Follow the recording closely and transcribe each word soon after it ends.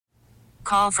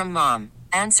call from mom.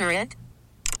 Answer it.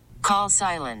 Call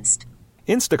silenced.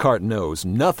 Instacart knows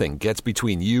nothing gets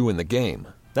between you and the game.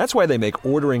 That's why they make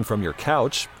ordering from your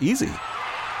couch easy.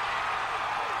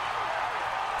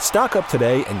 Stock up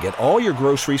today and get all your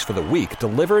groceries for the week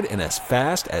delivered in as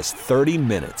fast as 30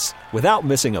 minutes without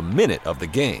missing a minute of the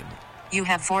game. You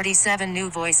have 47 new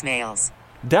voicemails.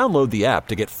 Download the app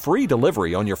to get free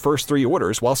delivery on your first 3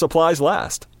 orders while supplies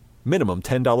last. Minimum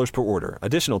 $10 per order.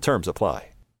 Additional terms apply.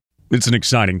 It's an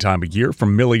exciting time of year for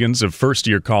millions of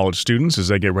first-year college students as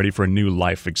they get ready for a new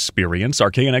life experience. Our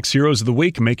KNX Heroes of the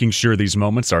Week making sure these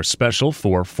moments are special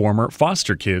for former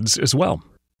foster kids as well.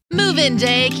 Move-in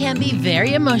day can be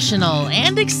very emotional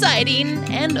and exciting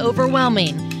and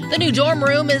overwhelming. The new dorm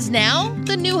room is now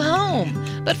the new home.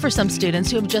 But for some students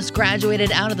who have just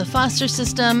graduated out of the foster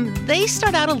system, they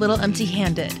start out a little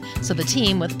empty-handed. So the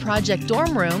team with Project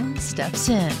Dorm Room steps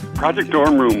in. Project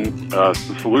Dorm Room, the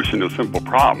solution to a simple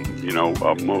problem.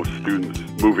 Most students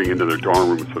moving into their dorm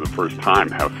rooms for the first time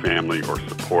have family or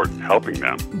support helping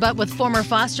them. But with former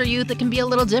foster youth, it can be a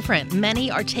little different.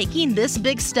 Many are taking this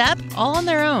big step all on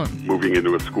their own. Moving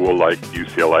into a school like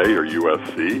UCLA or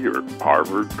USC or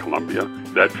Harvard, Columbia,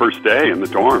 that first day in the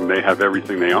dorm, they have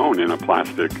everything they own in a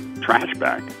plastic trash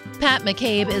bag. Pat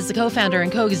McCabe is the co-founder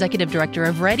and co-executive director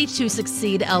of Ready to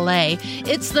Succeed LA.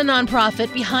 It's the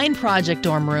nonprofit behind Project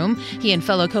Dorm Room. He and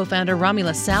fellow co-founder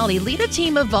Romula Sally lead a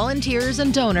team of volunteers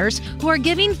and donors who are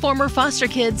giving former foster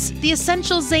kids the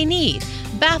essentials they need.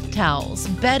 Bath towels,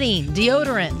 bedding,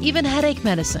 deodorant, even headache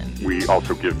medicine. We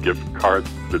also give gift cards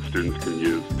that students can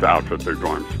use to outfit their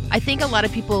dorms. I think a lot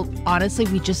of people, honestly,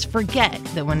 we just forget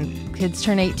that when kids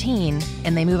turn 18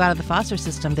 and they move out of the foster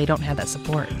system, they don't have that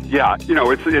support. Yeah,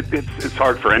 it's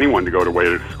hard for anyone to go away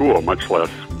to school, much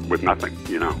less with nothing,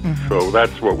 Mm-hmm. So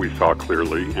that's what we saw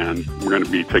clearly, and we're going to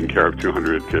be taking care of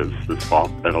 200 kids this fall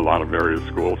at a lot of various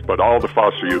schools. But all the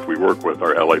foster youth we work with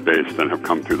are LA-based and have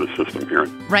come through the system here.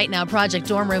 Right now, Project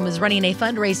Dorm Room is running a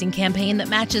fundraising campaign that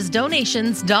matches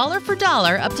donations dollar for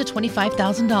dollar up to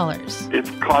 $25,000.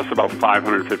 It costs about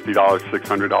 $550,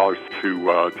 $600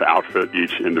 to outfit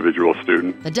each individual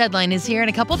student. The deadline is here in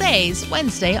a couple days,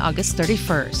 Wednesday, August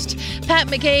 31st. Pat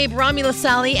McCabe, Romula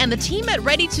Sally, and the team at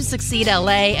Ready to Succeed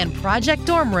LA and Project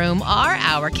Dorm Room are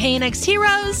our KNX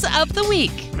Heroes of the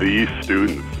Week. These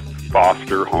students,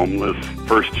 foster, homeless,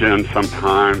 first-gen,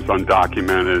 sometimes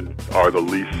undocumented, are the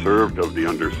least served of the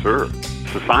underserved.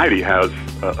 Society has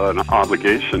an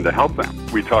obligation to help them.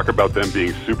 We talk about them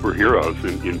being superheroes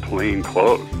in plain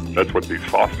clothes. That's what these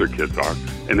foster kids are.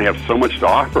 And they have so much to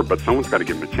offer, but someone's got to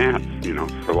give them a chance,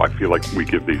 So I feel like we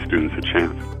give these students a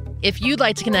chance. If you'd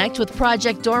like to connect with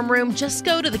Project Dorm Room, just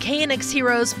go to the KNX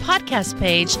Heroes podcast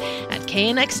page at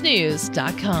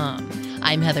knxnews.com.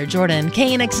 I'm Heather Jordan,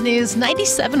 KNX News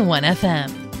 97.1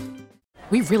 FM.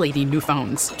 We really need new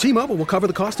phones. T-Mobile will cover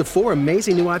the cost of 4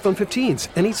 amazing new iPhone 15s,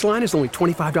 and each line is only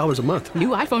 $25 a month. New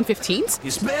iPhone 15s?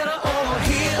 It's better over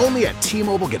here. Only at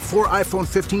T-Mobile, get 4 iPhone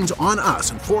 15s on us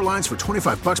and 4 lines for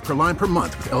 $25 per line per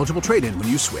month with eligible trade-in when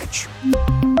you switch.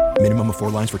 Minimum of 4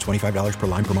 lines for $25 per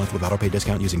line per month with autopay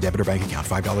discount using debit or bank account.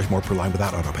 $5 more per line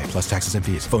without autopay, plus taxes and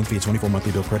fees. Phone fee at 24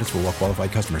 monthly bill credits for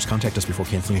well-qualified customers. Contact us before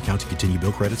canceling account to continue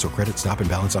bill credits or credit stop and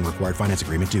balance on required finance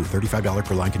agreement due. $35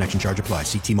 per line connection charge applies.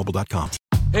 See T-Mobile.com.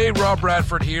 Hey, Rob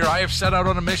Bradford here. I have set out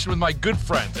on a mission with my good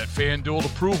friends at FanDuel to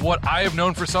prove what I have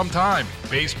known for some time.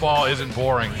 Baseball isn't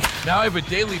boring. Now I have a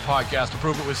daily podcast to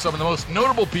prove it with some of the most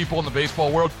notable people in the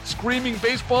baseball world, screaming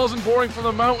baseball isn't boring from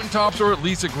the mountaintops, or at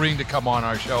least agreeing to come on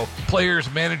our show. Players,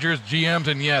 managers, GMs,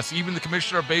 and yes, even the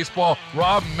commissioner of baseball,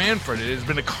 Rob Manfred. It has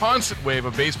been a constant wave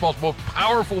of baseball's most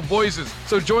powerful voices.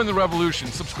 So join the revolution.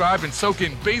 Subscribe and soak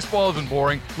in Baseball Isn't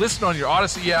Boring. Listen on your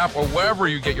Odyssey app or wherever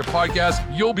you get your podcasts.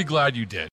 You'll be glad you did.